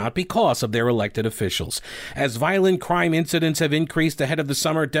despite and not because of their elected officials. As violent crime incidents have increased ahead of the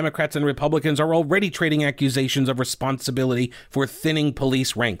summer, Democrats and Republicans are already trading accusations of responsibility for thinning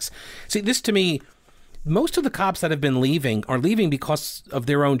police ranks. See, this to me, most of the cops that have been leaving are leaving because of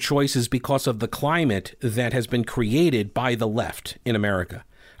their own choices, because of the climate that has been created by the left in America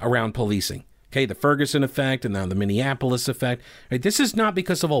around policing. Okay, the Ferguson effect and now the Minneapolis effect. Right? This is not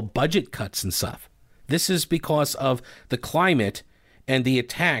because of all budget cuts and stuff. This is because of the climate and the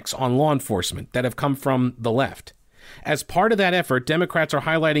attacks on law enforcement that have come from the left. As part of that effort, Democrats are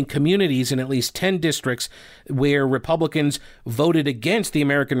highlighting communities in at least 10 districts where Republicans voted against the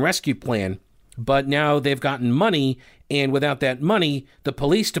American Rescue Plan, but now they've gotten money, and without that money, the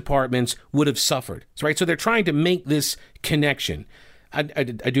police departments would have suffered. Right? So they're trying to make this connection. I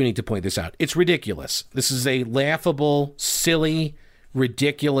do need to point this out. It's ridiculous. This is a laughable, silly,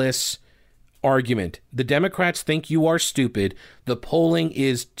 ridiculous argument. The Democrats think you are stupid. The polling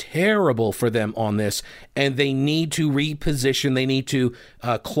is terrible for them on this, and they need to reposition. They need to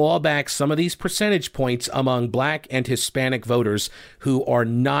claw back some of these percentage points among Black and Hispanic voters who are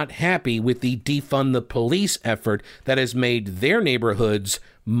not happy with the defund the police effort that has made their neighborhoods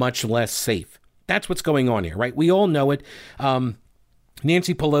much less safe. That's what's going on here, right? We all know it.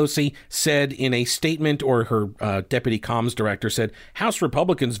 Nancy Pelosi said in a statement, or her deputy comms director said, House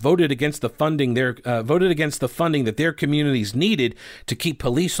Republicans voted against the funding that their communities needed to keep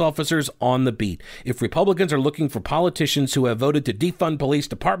police officers on the beat. If Republicans are looking for politicians who have voted to defund police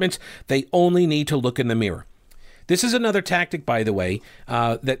departments, they only need to look in the mirror. This is another tactic, by the way,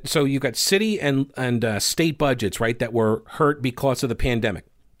 so you've got city and state budgets, right, that were hurt because of the pandemic.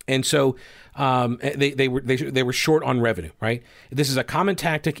 And so they were short on revenue, right? This is a common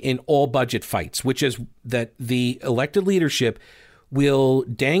tactic in all budget fights, which is that the elected leadership will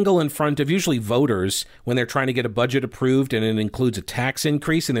dangle in front of usually voters when they're trying to get a budget approved and it includes a tax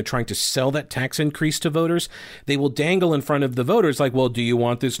increase and they're trying to sell that tax increase to voters. They will dangle in front of the voters like, well, do you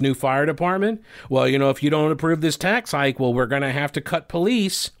want this new fire department? Well, if you don't approve this tax hike, well, we're going to have to cut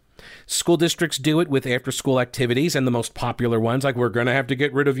police. School districts do it with after-school activities, and the most popular ones, like we're going to have to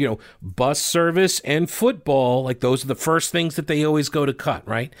get rid of, bus service and football. Like those are the first things that they always go to cut,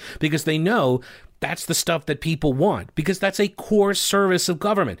 right? Because they know that's the stuff that people want, because that's a core service of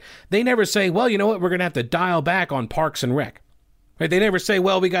government. They never say, well, you know what, we're going to have to dial back on Parks and Rec. Right? They never say,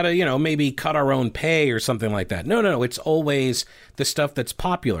 well, we got to, maybe cut our own pay or something like that. No. It's always the stuff that's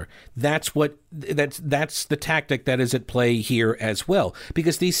popular. That's the tactic that is at play here as well.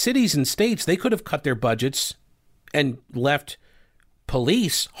 Because these cities and states, they could have cut their budgets and left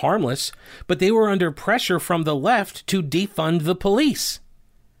police harmless, but they were under pressure from the left to defund the police.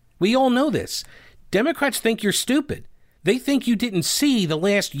 We all know this. Democrats think you're stupid. They think you didn't see the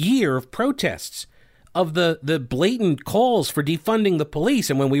last year of protests, of the blatant calls for defunding the police.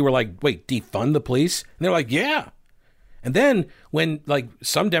 And when we were like, wait, defund the police? And they're like, yeah. And then when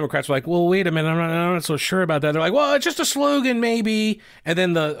some Democrats were like, well, wait a minute, I'm not so sure about that. They're like, well, it's just a slogan maybe. And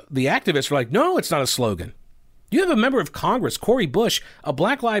then the activists were like, no, it's not a slogan. You have a member of Congress, Cori Bush, a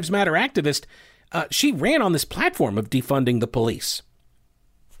Black Lives Matter activist. She ran on this platform of defunding the police.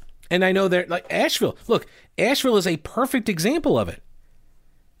 And I know that Asheville is a perfect example of it.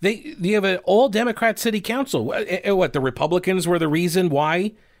 You have an all-Democrat city council. What, the Republicans were the reason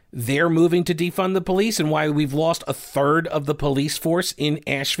why they're moving to defund the police and why we've lost a third of the police force in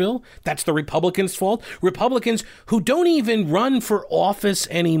Asheville? That's the Republicans' fault? Republicans who don't even run for office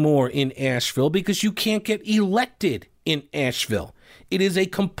anymore in Asheville because you can't get elected in Asheville. It is a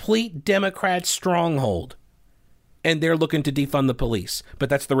complete Democrat stronghold. And they're looking to defund the police. But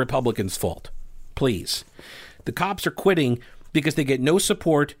that's the Republicans' fault. Please. The cops are quitting because they get no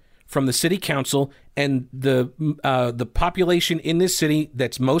support from the city council, and the population in this city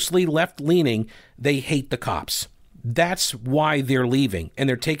that's mostly left-leaning, they hate the cops. That's why they're leaving, and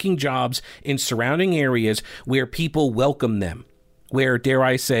they're taking jobs in surrounding areas where people welcome them, where, dare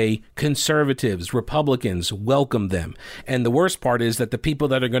I say, conservatives, Republicans welcome them. And the worst part is that the people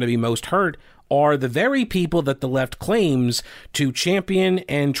that are going to be most hurt are the very people that the left claims to champion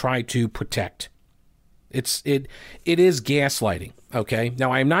and try to protect. It is gaslighting. Okay.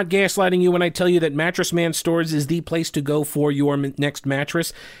 Now, I am not gaslighting you when I tell you that Mattress Man Stores is the place to go for your next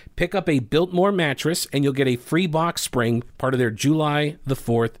mattress. Pick up a Biltmore mattress and you'll get a free box spring, part of their July the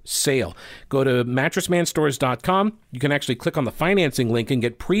 4th sale. Go to mattressmanstores.com. You can actually click on the financing link and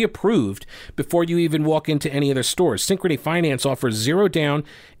get pre-approved before you even walk into any of their stores. Synchrony Finance offers 0 down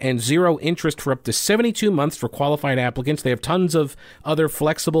and 0 interest for up to 72 months for qualified applicants. They have tons of other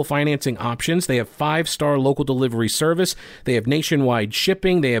flexible financing options. They have 5-star local delivery service. They have nationwide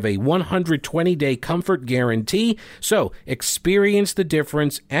shipping. They have a 120-day comfort guarantee. So experience the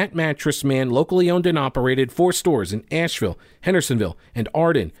difference at Mattress Man, locally owned and operated, 4 stores in Asheville, Hendersonville, and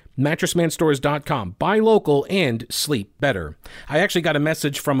Arden. MattressManStores.com. Buy local and sleep better. I actually got a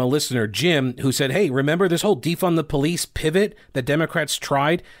message from a listener, Jim, who said, hey, remember this whole defund the police pivot that Democrats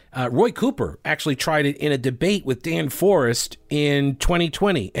tried? Roy Cooper actually tried it in a debate with Dan Forrest in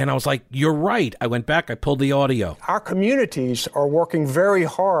 2020. And I was like, you're right. I went back, I pulled the audio. Our communities are working very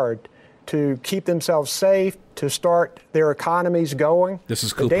hard to keep themselves safe, to start their economies going. This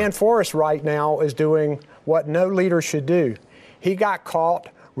is Cooper. But Dan Forrest right now is doing what no leader should do. He got caught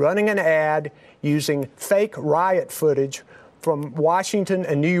running an ad using fake riot footage from Washington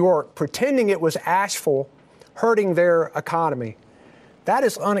and New York, pretending it was Asheville, hurting their economy. That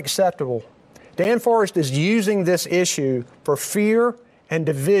is unacceptable. Dan Forrest is using this issue for fear and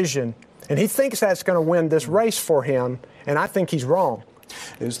division, and he thinks that's going to win this race for him, and I think he's wrong.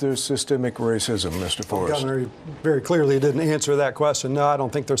 Is there systemic racism, Mr. Forrest? Governor very clearly didn't answer that question. No, I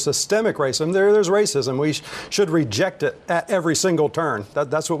don't think there's systemic racism. There's racism. We should reject it at every single turn.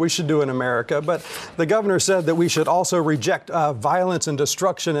 That's what we should do in America. But the governor said that we should also reject violence and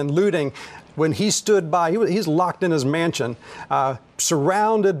destruction and looting. When he stood by, he's locked in his mansion,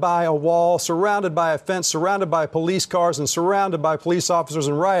 surrounded by a wall, surrounded by a fence, surrounded by police cars, and surrounded by police officers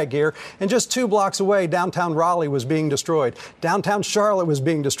in riot gear. And just 2 blocks away, downtown Raleigh was being destroyed. Downtown Charlotte was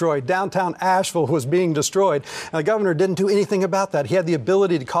being destroyed. Downtown Asheville was being destroyed. And the governor didn't do anything about that. He had the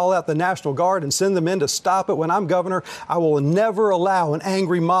ability to call out the National Guard and send them in to stop it. When I'm governor, I will never allow an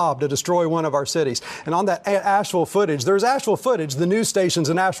angry mob to destroy one of our cities. And on that Asheville footage, there's Asheville footage. The news stations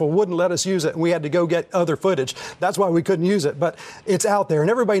in Asheville wouldn't let us use it, and we had to go get other footage. That's why we couldn't use it. But it's out there,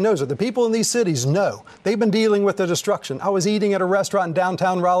 and everybody knows it. The people in these cities know. They've been dealing with the destruction. I was eating at a restaurant in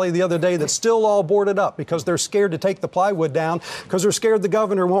downtown Raleigh the other day that's still all boarded up because they're scared to take the plywood down because they're scared the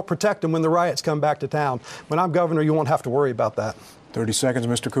governor won't protect them when the riots come back to town. When I'm governor, you won't have to worry about that. 30 seconds,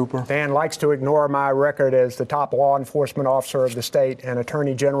 Mr. Cooper. Dan likes to ignore my record as the top law enforcement officer of the state and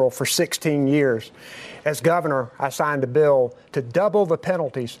attorney general for 16 years. As governor, I signed a bill to double the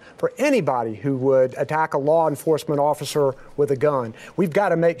penalties for anybody who would attack a law enforcement officer with a gun. We've got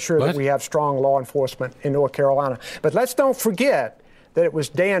to make sure that we have strong law enforcement in North Carolina. But let's don't forget that it was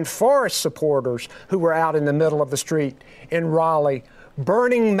Dan Forrest supporters who were out in the middle of the street in Raleigh,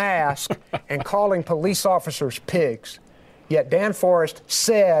 burning masks and calling police officers pigs. Yet Dan Forrest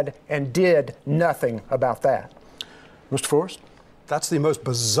said and did nothing about that. Mr. Forrest? That's the most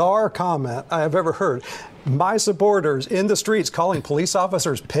bizarre comment I have ever heard. My supporters in the streets calling police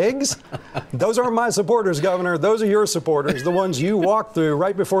officers pigs? Those aren't my supporters, Governor. Those are your supporters, the ones you walked through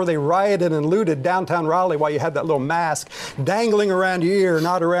right before they rioted and looted downtown Raleigh while you had that little mask dangling around your ear,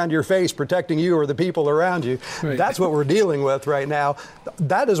 not around your face, protecting you or the people around you. Right. That's what we're dealing with right now.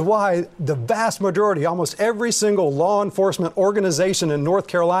 That is why the vast majority, almost every single law enforcement organization in North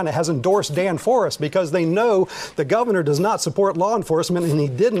Carolina has endorsed Dan Forrest, because they know the governor does not support law enforcement, and he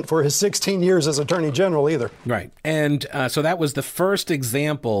didn't for his 16 years as Attorney General either. Right. And so that was the first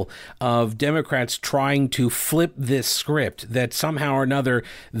example of Democrats trying to flip this script, that somehow or another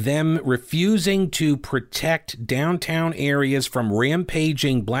them refusing to protect downtown areas from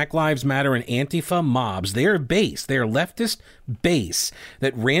rampaging Black Lives Matter and Antifa mobs, their base, their leftist base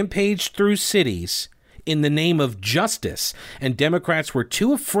that rampaged through cities in the name of justice. And Democrats were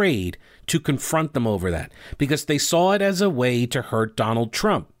too afraid to confront them over that because they saw it as a way to hurt Donald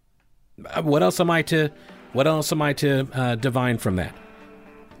Trump. What else am I to divine from that?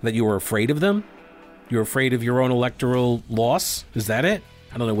 That you were afraid of them? You're afraid of your own electoral loss? Is that it?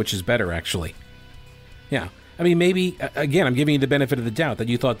 I don't know which is better, actually. Yeah. I mean, maybe, again, I'm giving you the benefit of the doubt that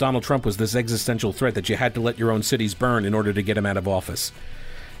you thought Donald Trump was this existential threat that you had to let your own cities burn in order to get him out of office.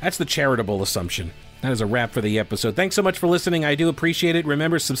 That's the charitable assumption. That is a wrap for the episode. Thanks so much for listening. I do appreciate it.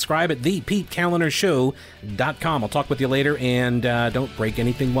 Remember, subscribe at thepetecalendarshow.com. I'll talk with you later, and don't break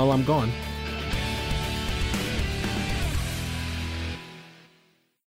anything while I'm gone.